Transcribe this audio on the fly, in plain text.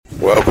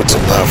Welcome to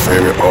my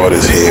favorite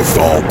artist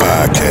headphone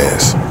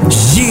podcast.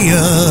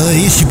 Yeah,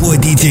 it's your boy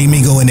DJ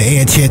Mingo in the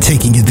air chair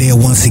taking you there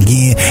once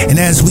again. And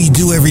as we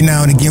do every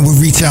now and again, we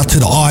reach out to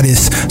the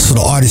artists so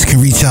the artists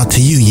can reach out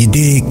to you, you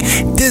dig?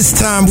 This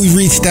time we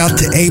reached out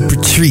to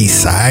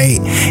A.Patrice,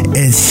 alright?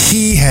 And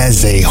she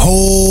has a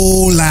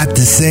whole lot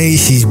to say.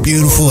 She's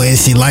beautiful and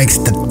she likes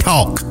to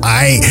talk,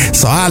 alright?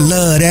 So I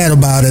love that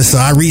about her.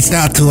 So I reached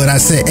out to her and I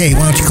said, hey,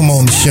 why don't you come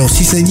on the show?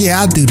 She said,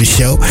 yeah, I'll do the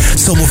show.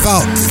 So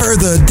without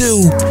further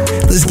ado,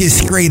 let's get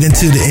straight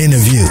into the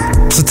interview.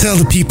 So tell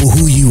the people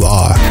who you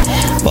are.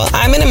 Well,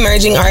 I'm an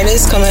emerging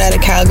artist coming out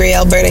of Calgary,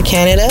 Alberta,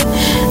 Canada.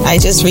 I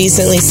just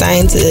recently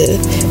signed to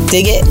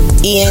Dig It,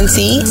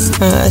 ENT.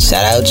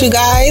 Shout out you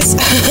guys.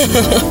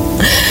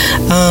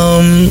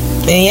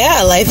 And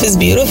yeah, life is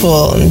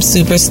beautiful. I'm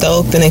super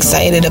stoked and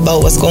excited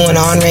about what's going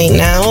on right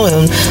now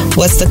and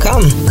what's to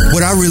come.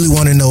 What I really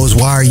want to know is,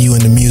 why are you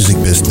in the music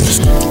business?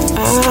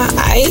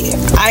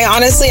 I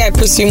honestly, I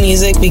pursue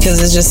music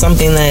because it's just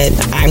something that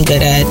I'm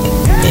good at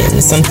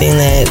and something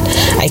that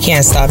I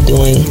can't stop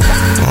doing.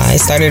 I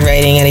started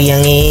writing at a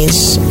young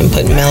age and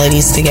putting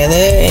melodies together,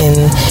 and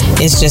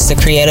it's just a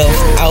creative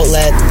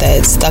outlet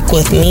that stuck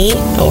with me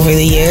over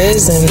the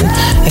years, and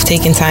I've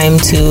taken time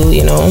to,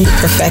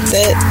 perfect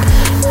it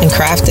and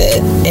craft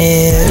it,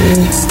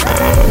 and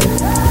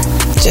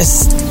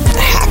just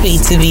happy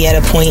to be at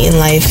a point in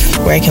life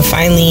where I can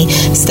finally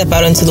step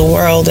out into the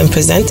world and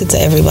present it to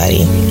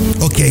everybody.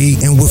 Okay,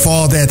 and with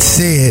all that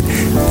said,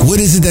 what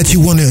is it that you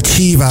want to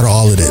achieve out of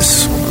all of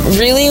this?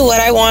 Really,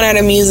 what I want out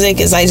of music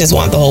is I just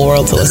want the whole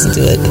world to listen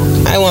to it.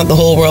 I want the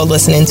whole world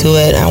listening to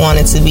it. I want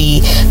it to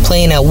be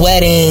playing at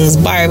weddings,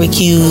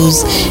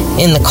 barbecues,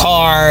 in the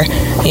car,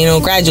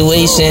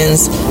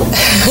 graduations,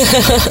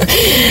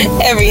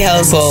 every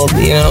household,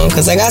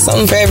 because I got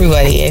something for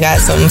everybody. I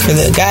got something for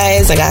the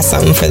guys, I got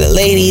something for the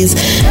ladies,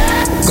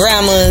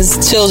 grandmas,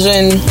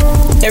 children.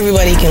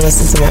 Everybody can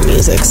listen to my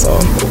music, so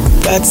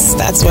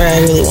that's where I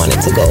really want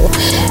it to go.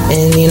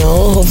 And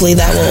hopefully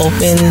that will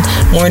open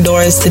more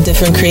doors to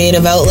different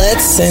creative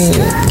outlets and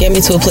get me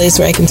to a place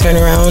where I can turn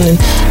around and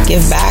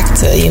give back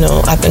to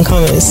up and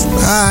comers.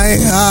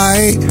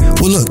 Alright.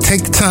 Well, look,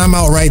 take the time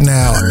out right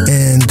now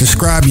and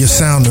describe your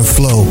sound and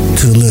flow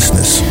to the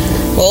listeners.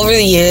 Well, over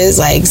the years,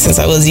 since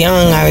I was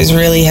young, I was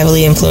really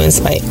heavily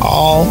influenced by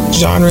all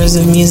genres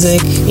of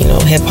music,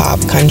 hip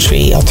hop,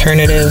 country,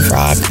 alternative,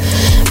 rock,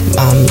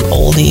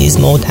 oldies,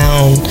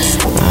 Motown,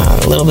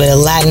 a little bit of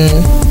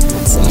Latin,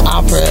 some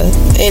opera,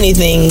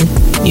 anything,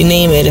 you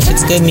name it. If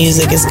it's good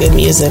music, it's good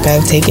music.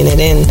 I've taken it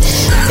in,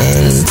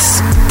 and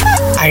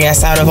I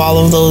guess out of all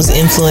of those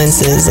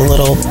influences, a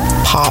little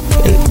pop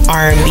and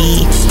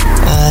R&B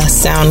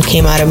sound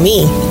came out of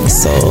me.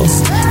 So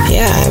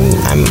yeah,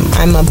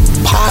 I'm a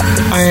pop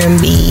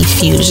R&B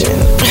fusion.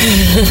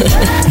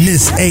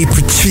 Miss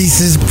A.Patrice,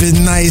 it's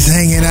been nice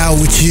hanging out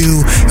with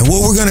you. And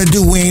what we're gonna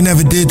do, we ain't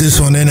never did this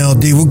on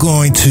NLD. We're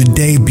going to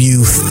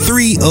debut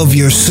 3 of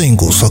your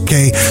singles,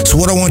 okay? So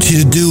what I want you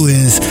to do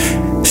is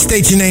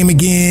state your name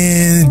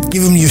again,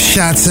 give them your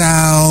shouts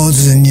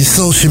outs and your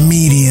social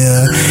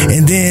media,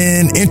 and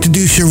then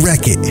introduce your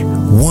record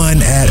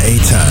one at a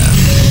time.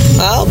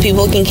 Well,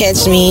 people can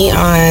catch me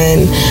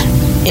on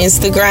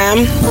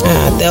Instagram,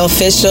 the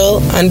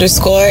official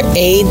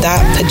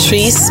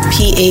 _A.Patrice, Patrice.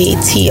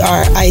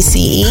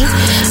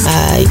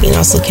 You can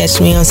also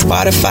catch me on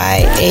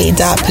Spotify,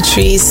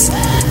 A.Patrice,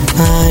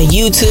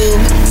 YouTube,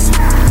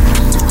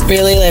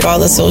 really all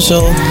the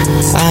social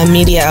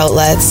media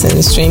outlets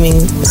and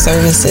streaming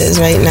services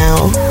right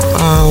now.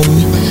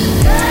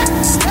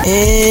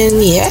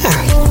 And yeah.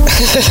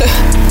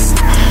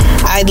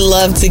 I'd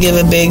love to give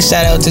a big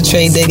shout out to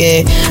Trey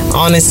Digger.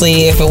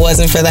 Honestly, if it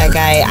wasn't for that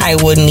guy, I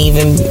wouldn't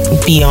even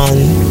be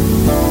on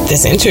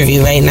this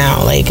interview right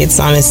now. It's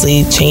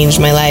honestly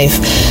changed my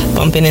life,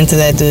 bumping into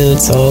that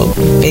dude. So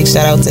big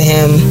shout out to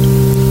him.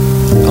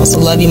 Also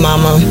love you,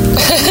 mama.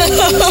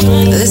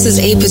 This is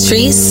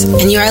A.Patrice,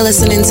 and you are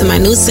listening to my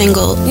new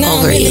single, Over You.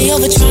 I'm really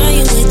over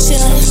trying with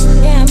you.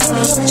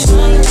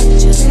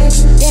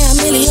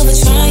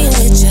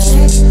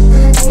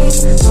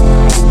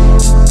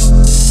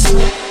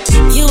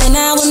 You and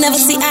I will never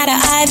see eye to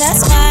eye,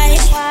 that's why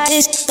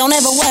this don't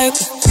ever work.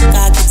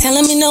 God keep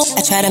telling me no,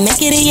 I try to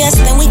make it a yes,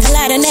 then we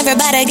collide and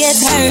everybody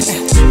gets hurt.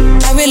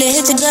 I really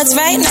hit your guts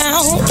right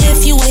now.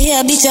 If you were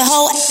here, beat your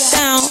whole ass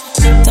down.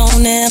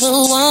 Don't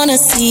ever wanna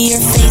see your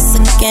face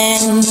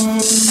again.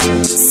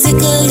 Sick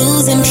of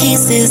losing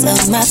pieces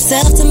of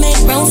myself to make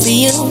room for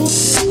you.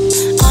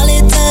 All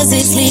it does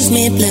is leave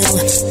me blue,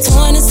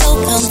 torn and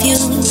so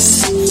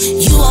confused.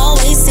 You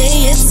always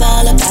say it's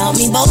all about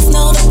me, both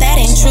know that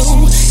ain't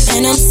true.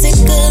 And I'm sick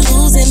of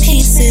losing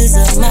pieces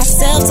of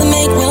myself to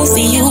make room for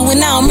you. And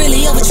now I'm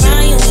really over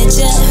trying with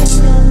you.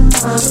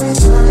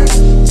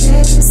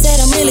 Said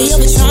I'm really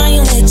over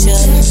trying with you.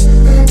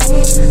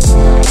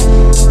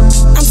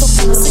 I'm so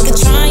sick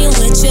of trying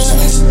with you.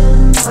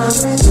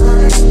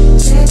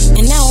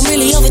 And now I'm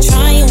really over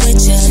trying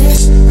with you.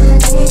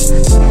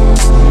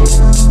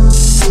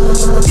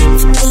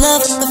 The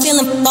love, the feeling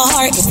feeling for the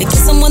heart. If it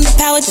gives someone the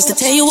power just to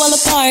tear you all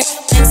apart.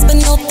 Thanks but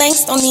no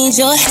thanks, don't need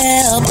your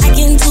help. I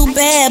can do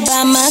bad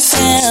by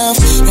myself.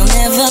 You'll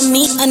never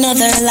meet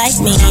another like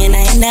me, and I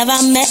ain't never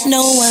met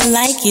no one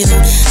like you.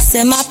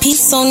 Said my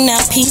piece, so now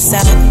peace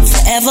out.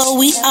 Forever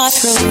we are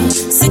through.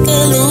 Sick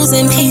of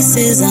losing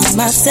pieces of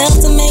myself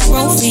to make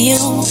room for you.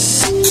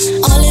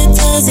 All it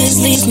does is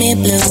leave me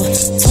blue,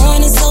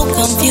 torn and so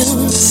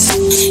confused.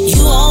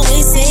 You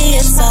always say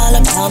it's all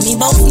about me,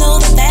 both know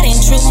that that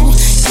ain't true.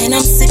 And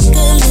I'm sick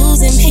of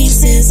losing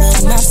pieces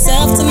of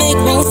myself to make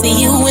room for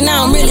you. And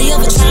now I'm really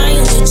over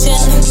trying with you.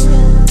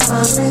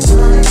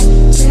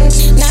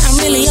 Now I'm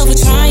really over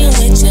trying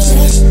with you.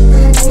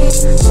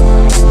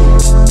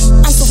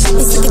 I'm so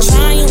fucking sick of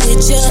trying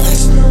with you.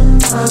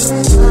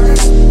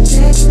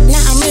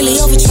 Now I'm really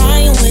over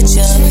trying with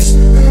you.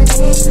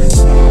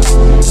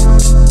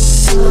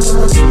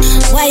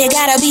 Why you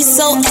gotta be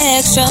so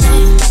extra?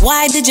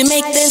 Why did you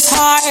make this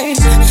hard?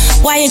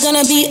 Why you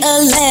gonna be a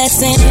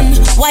lesson?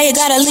 Why you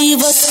gotta leave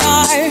a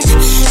scar?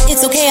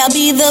 It's okay, I'll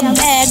be the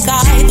bad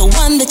guy, the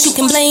one that you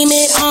can blame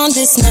it on.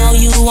 Just know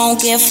you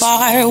won't get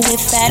far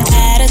with that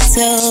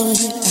attitude.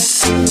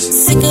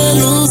 Sick of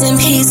losing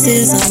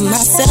pieces of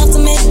myself to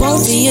make room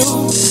for you.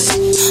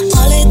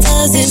 All it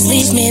does is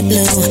leave me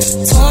blue,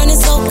 torn and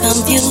so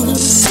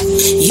confused.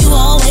 You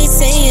always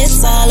say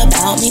it's all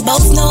about me,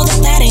 both know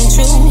that that ain't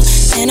true.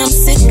 And I'm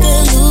sick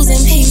of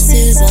losing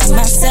pieces of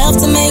myself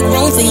to make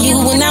room for you.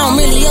 And now I'm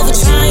really over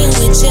trying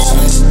with you.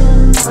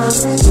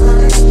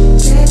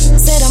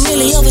 Said I'm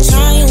really over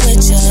trying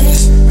with you.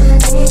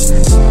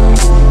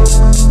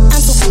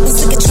 I'm so fucking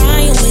sick of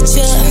trying with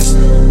you.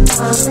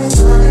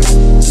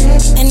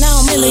 And now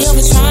I'm really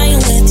over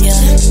trying with you.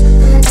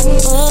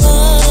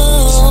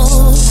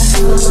 Oh,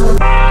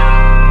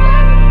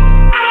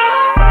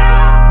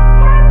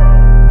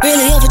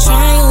 really over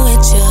trying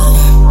with you.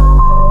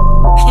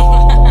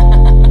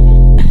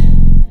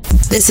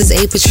 This is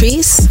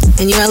A.Patrice,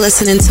 and you are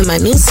listening to my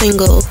new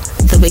single,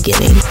 The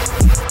Beginning.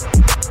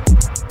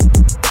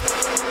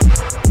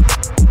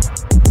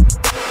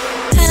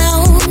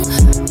 How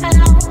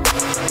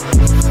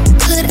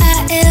could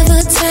I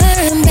ever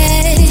turn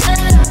back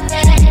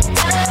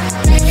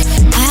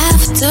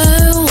after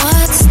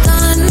what's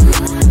done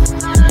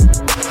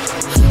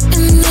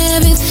and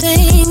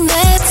everything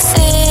that's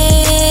said?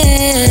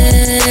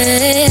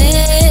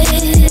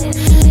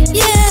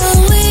 Yeah,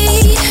 we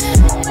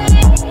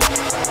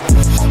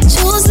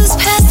chose this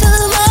path of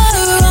our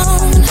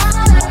own.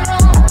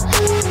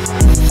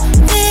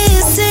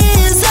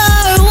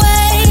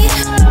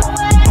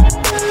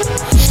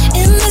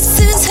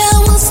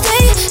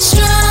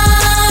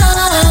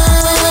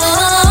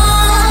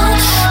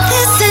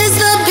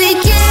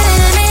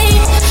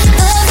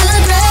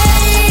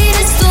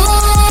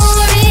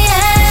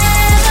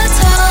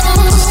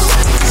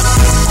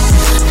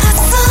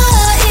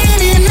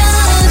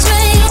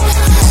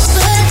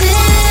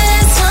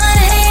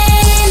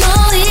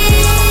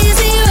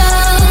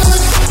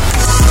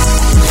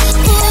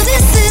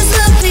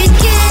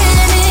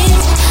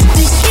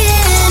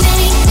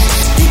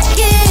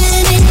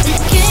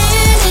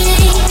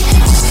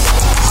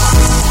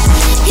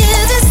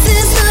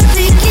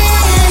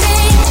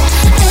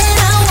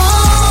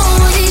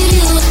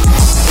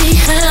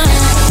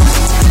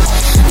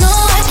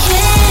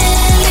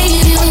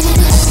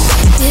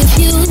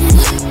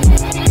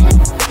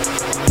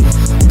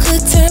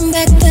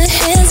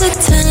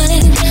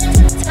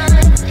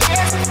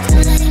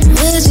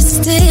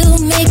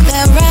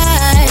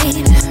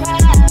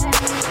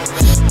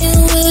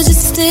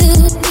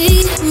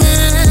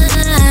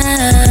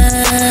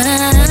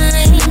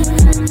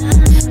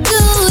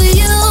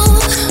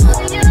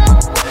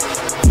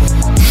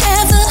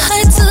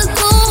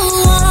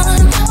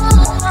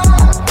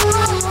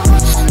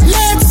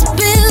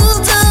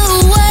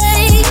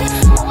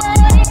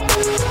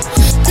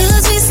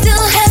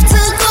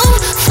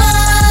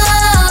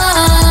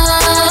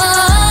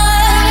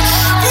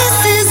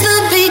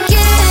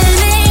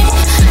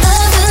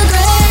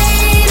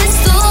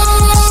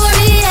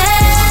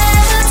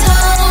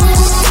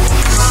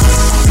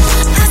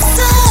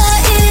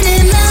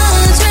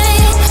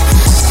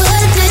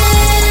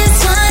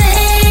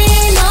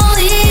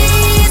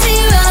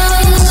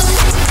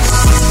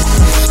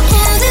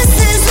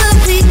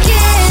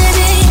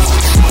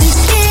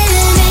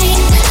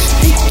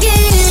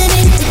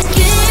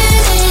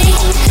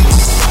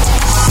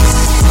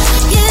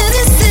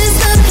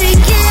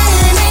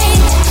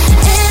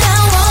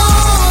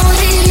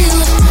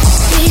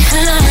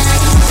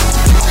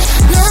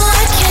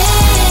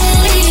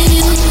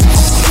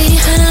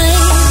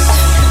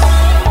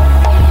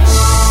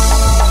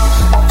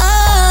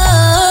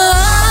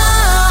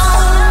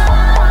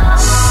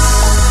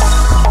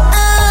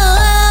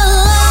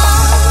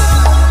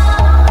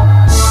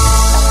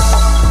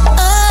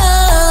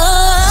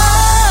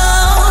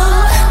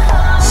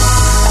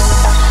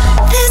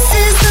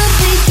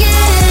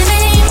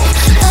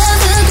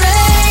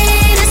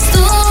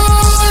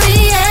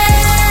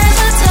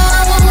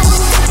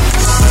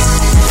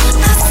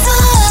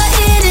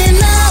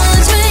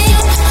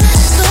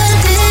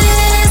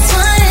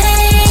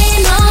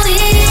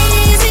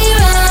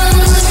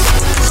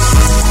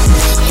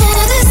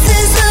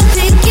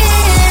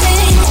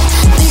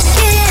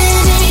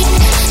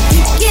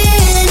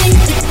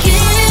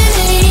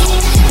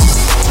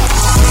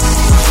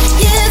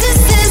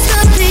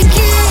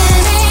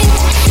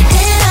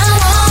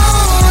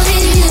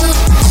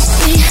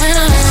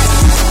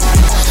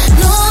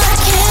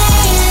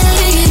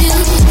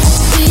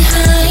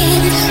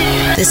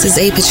 is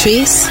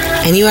A.Patrice,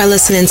 and you are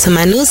listening to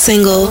my new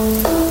single,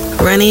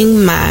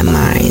 Running My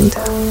Mind.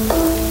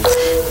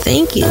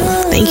 Thank you.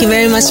 Thank you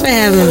very much for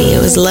having me.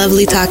 It was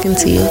lovely talking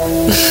to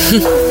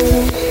you.